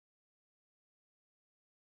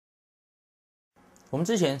我们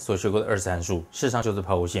之前所学过的二次函数，事实上就是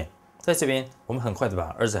抛物线。在这边，我们很快的把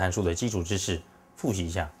二次函数的基础知识复习一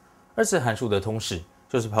下。二次函数的通式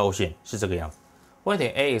就是抛物线是这个样子 ，y 等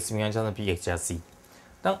于 ax 平方加上 bx 加 c。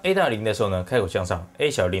当 a 大于0的时候呢，开口向上 ；a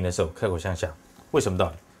小于0的时候，开口向下。为什么道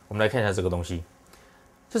理？我们来看一下这个东西。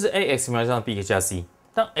这是 ax 平方加上 bx 加 c。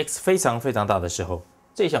当 x 非常非常大的时候，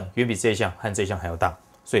这一项远比这一项和这一项还要大，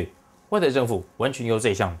所以 y 的正负完全由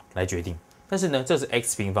这一项来决定。但是呢，这是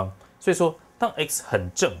x 平方，所以说当 x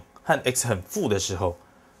很正和 x 很负的时候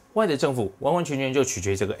 ，y 的正负完完全全就取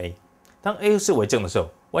决于这个 a。当 a 是为正的时候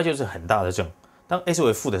 ，y 就是很大的正；当 a 是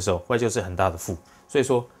为负的时候 ，y 就是很大的负。所以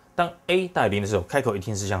说，当 a 大于0的时候，开口一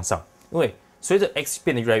定是向上，因为随着 x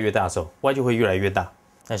变得越来越大的时候 ，y 就会越来越大。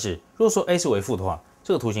但是如果说 a 是为负的话，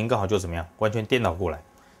这个图形刚好就怎么样，完全颠倒过来。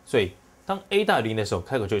所以当 a 大于0的时候，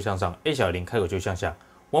开口就向上 ；a 小于0，开口就向下。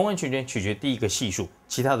完完全全取决第一个系数，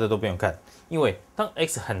其他的都不用看，因为当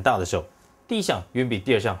x 很大的时候，第一项远比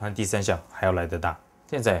第二项和第三项还要来得大。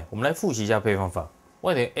现在我们来复习一下配方法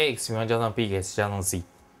 ，y 等于 ax 平方加上 bx 加上 c。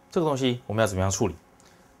这个东西我们要怎么样处理？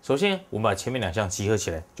首先，我们把前面两项集合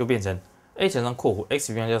起来，就变成 a 乘上括弧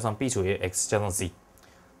x 平方加上 b 除以 x 加上 c。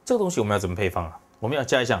这个东西我们要怎么配方啊？我们要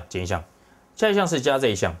加一项减一项，加一项是加这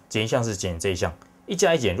一项，减一项是减这一项。一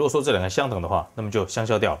加一减，如果说这两个相等的话，那么就相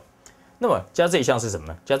消掉了。那么加这一项是什么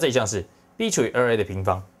呢？加这一项是 b 除以 2a 的平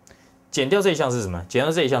方，减掉这一项是什么？减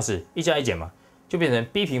掉这一项是一加一减嘛，就变成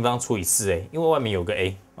b 平方除以 4a， 因为外面有个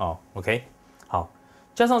a 哦 ，OK， 好，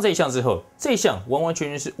加上这一项之后，这一项完完全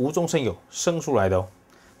全是无中生有生出来的哦。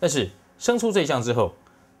但是生出这一项之后，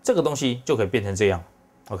这个东西就可以变成这样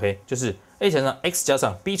 ，OK， 就是 a 乘上 x 加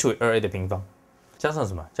上 b 除以 2a 的平方，加上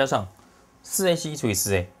什么？加上 4ac 除以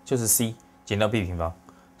 4a 就是 c 减掉 b 平方。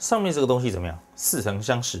上面这个东西怎么样？似曾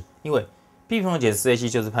相识，因为 b 平方减 4ac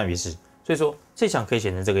就是判别式，所以说这项可以写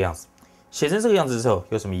成这个样子。写成这个样子之后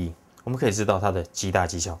有什么意义？我们可以知道它的极大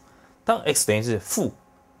绩效。当 x 等于是负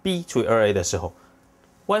b 除以 2a 的时候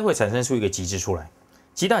 ，y 会产生出一个极值出来。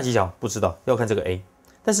极大绩效不知道，要看这个 a。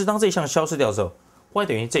但是当这一项消失掉之后 ，y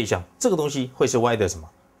等于这一项，这个东西会是 y 的什么？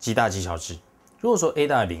极大绩效值。如果说 a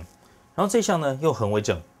大于0，然后这一项呢又恒为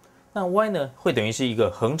正，那 y 呢会等于是一个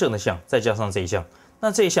恒正的项，再加上这一项。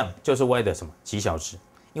那这一项就是 y 的什么极小值？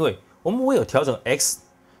因为我们唯有调整 x，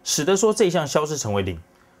 使得说这一项消失成为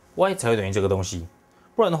0，y 才会等于这个东西。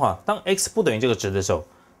不然的话，当 x 不等于这个值的时候，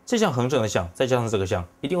这项恒正的项再加上这个项，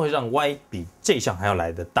一定会让 y 比这一项还要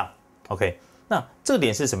来得大。OK， 那这个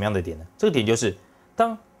点是什么样的点呢？这个点就是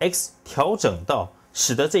当 x 调整到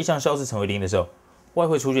使得这一项消失成为0的时候 ，y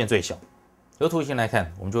会出现最小。由图形来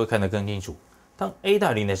看，我们就会看得更清楚。当 a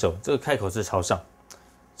大于0的时候，这个开口是朝上。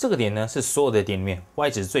这个点呢是所有的点里面 y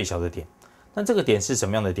值最小的点，那这个点是什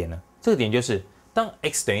么样的点呢？这个点就是当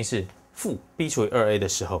x 等于是负 b 除以 2a 的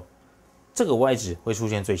时候，这个 y 值会出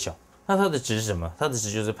现最小。那它的值是什么？它的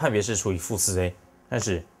值就是判别式除以负 4a。但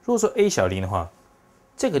是如果说 a 小于0的话，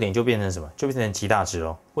这个点就变成什么？就变成极大值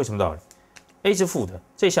哦。为什么道理 ？a 是负的，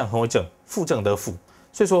这项恒为正，负正得负，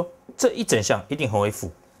所以说这一整项一定恒为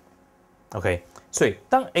负。OK， 所以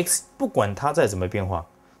当 x 不管它再怎么变化，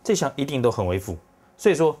这项一定都恒为负。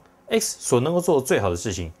所以说 ，x 所能够做的最好的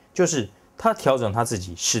事情，就是它调整它自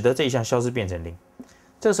己，使得这一项消失变成0。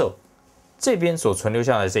这时候，这边所存留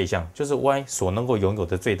下来的这一项，就是 y 所能够拥有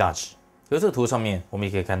的最大值。由这个图上面，我们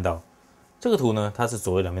也可以看到，这个图呢，它是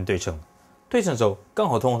左右两边对称的，对称轴刚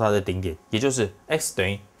好通过它的顶点，也就是 x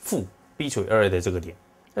等于负 b 除以 2a 的这个点。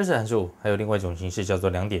二次函数还有另外一种形式叫做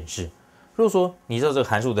两点式。如果说你知道这个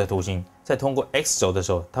函数的图形，在通过 x 轴的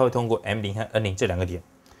时候，它会通过 m0 和 n0 这两个点，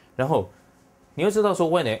然后你会知道说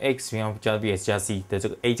y 等于 x 平方加 bx 加 c 的这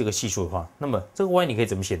个 a 这个系数的话，那么这个 y 你可以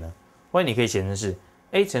怎么写呢 ？y 你可以写成是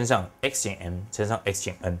a 乘上 x 减 m 乘上 x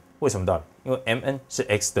减 n。为什么道理？因为 mn 是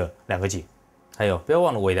x 的两个解。还有不要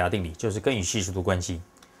忘了韦达定理，就是根与系数的关系。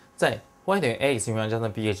在 y 等于 ax 平方加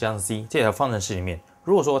上 bx 加上 c 这条方程式里面，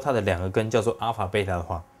如果说它的两个根叫做阿尔法贝塔的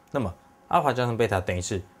话，那么阿尔法加上贝塔等于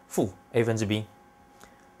是负 a 分之 b，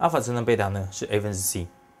 阿尔法乘上贝塔呢是 a 分之 c。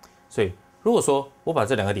所以如果说我把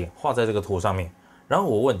这两个点画在这个图上面，然后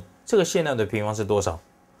我问这个线段的平方是多少，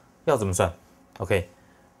要怎么算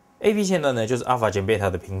 ？OK，AB 线段呢就是阿尔法减贝塔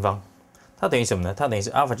的平方，它等于什么呢？它等于是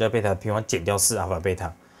阿尔法加贝塔的平方减掉4阿尔法贝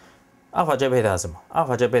塔。阿尔法加贝塔是什么？阿尔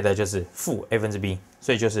法加贝塔就是负 a 分之 b，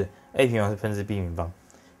 所以就是 a 平方是分之 b 平方，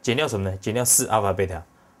减掉什么呢？减掉4阿尔法贝塔。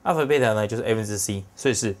阿尔法贝塔呢就是 a 分之 c，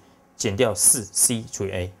 所以是减掉4c除以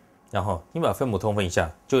a， 然后你把分母通分一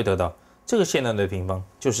下，就会得到这个线段的平方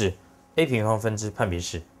就是 a 平方分之判别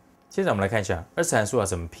式。接着我们来看一下二次函数要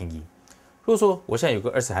怎么平移。如果说我现在有个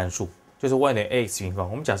二次函数，就是 y 等于 ax 平方，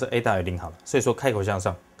我们假设 a 大于0好了，所以说开口向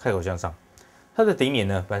上，开口向上，它的顶点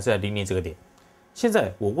呢本来是在0点这个点。现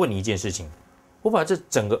在我问你一件事情，我把这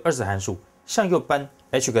整个20函数向右搬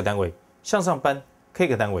h 个单位，向上搬 k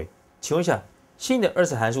个单位，请问一下，新的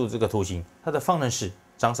20函数这个图形，它的方程式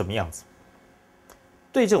长什么样子？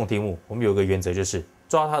对这种题目，我们有一个原则，就是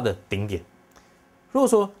抓它的顶点。如果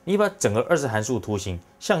说你把整个20函数图形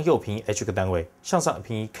向右平移 h 个单位，向上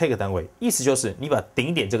平移 k 个单位，意思就是你把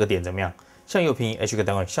顶点这个点怎么样？向右平移 h 个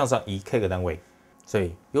单位，向上移 k 个单位。所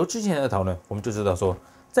以由之前的讨论，我们就知道说，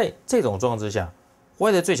在这种状况之下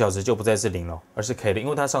 ，y 的最小值就不再是0了，而是 k 了，因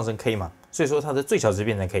为它上升 k 嘛，所以说它的最小值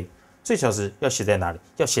变成 k。最小值要写在哪里？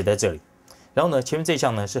要写在这里。然后呢，前面这一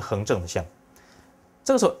项呢是横正的项。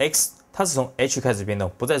这个时候 x 它是从 h 开始变动，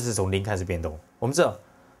不再是从0开始变动。我们知道，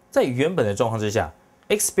在原本的状况之下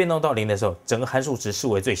 ，x 变动到0的时候，整个函数值视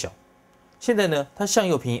为最小。现在呢，它向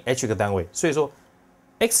右平移 h 个单位，所以说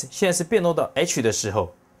x 现在是变动到 h 的时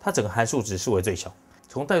候，它整个函数值视为最小。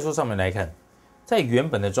从代数上面来看，在原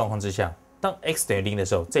本的状况之下，当 x 等于0的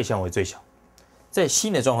时候，这项为最小；在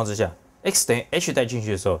新的状况之下 ，x 等于 h 带进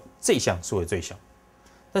去的时候，这项是为最小。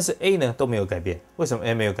但是 a 呢都没有改变，为什么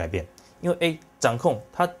a 没有改变？因为 a 掌控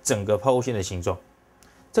它整个抛物线的形状，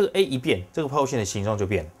这个 a 一变，这个抛物线的形状就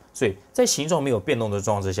变了。所以在形状没有变动的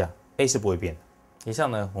状况之下 ，a 是不会变的。以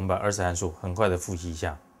上呢，我们把20函数很快的复习一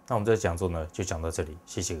下。那我们这个讲座呢就讲到这里，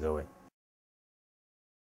谢谢各位。